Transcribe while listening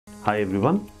Hi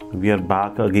everyone, we are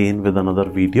back again with another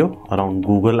video around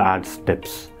Google Ads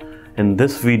tips. In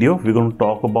this video, we're going to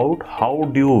talk about how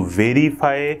do you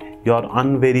verify your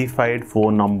unverified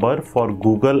phone number for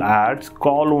Google Ads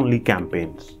call-only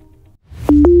campaigns.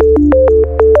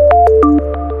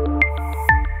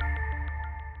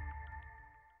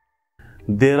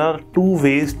 There are two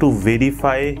ways to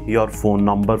verify your phone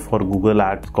number for Google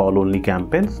Ads call-only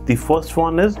campaigns. The first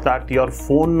one is that your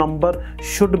phone number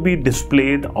should be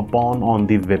displayed on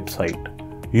the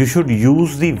website. You should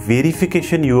use the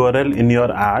verification URL in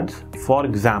your ads. For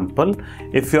example,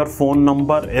 if your phone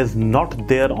number is not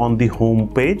there on the home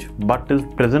page but is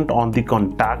present on the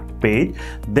contact page,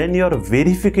 then your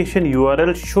verification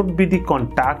URL should be the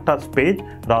contact us page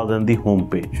rather than the home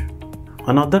page.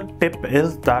 Another tip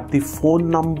is that the phone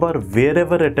number,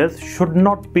 wherever it is, should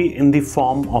not be in the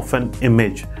form of an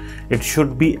image. It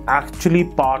should be actually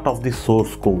part of the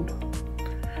source code.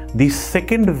 The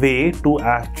second way to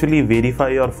actually verify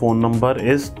your phone number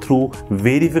is through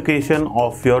verification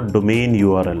of your domain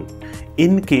URL.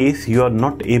 In case you are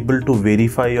not able to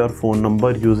verify your phone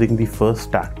number using the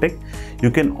first tactic,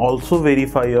 you can also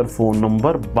verify your phone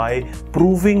number by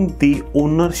proving the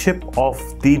ownership of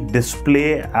the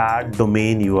display ad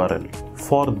domain URL.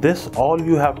 For this, all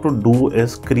you have to do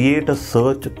is create a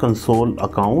Search Console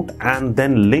account and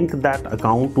then link that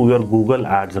account to your Google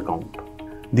Ads account.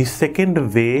 The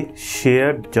second way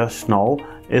shared just now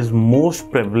is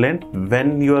most prevalent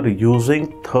when you are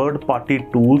using third-party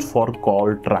tools for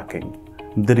call tracking.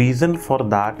 The reason for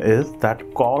that is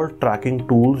that call tracking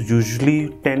tools usually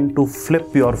tend to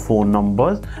flip your phone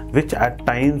numbers, which at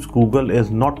times Google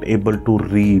is not able to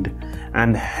read,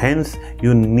 and hence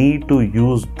you need to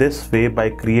use this way by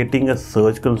creating a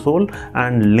Search Console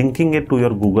and linking it to your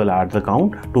Google Ads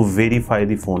account to verify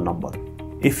the phone number.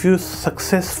 If you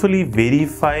successfully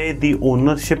verify the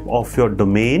ownership of your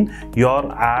domain,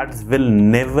 your ads will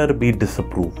never be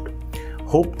disapproved.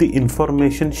 Hope the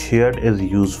information shared is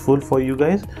useful for you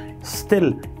guys.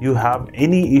 Still, you have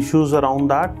any issues around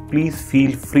that, please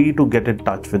feel free to get in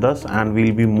touch with us and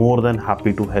we'll be more than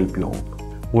happy to help you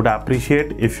out. Would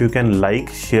appreciate if you can like,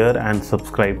 share and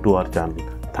subscribe to our channel.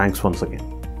 Thanks once again.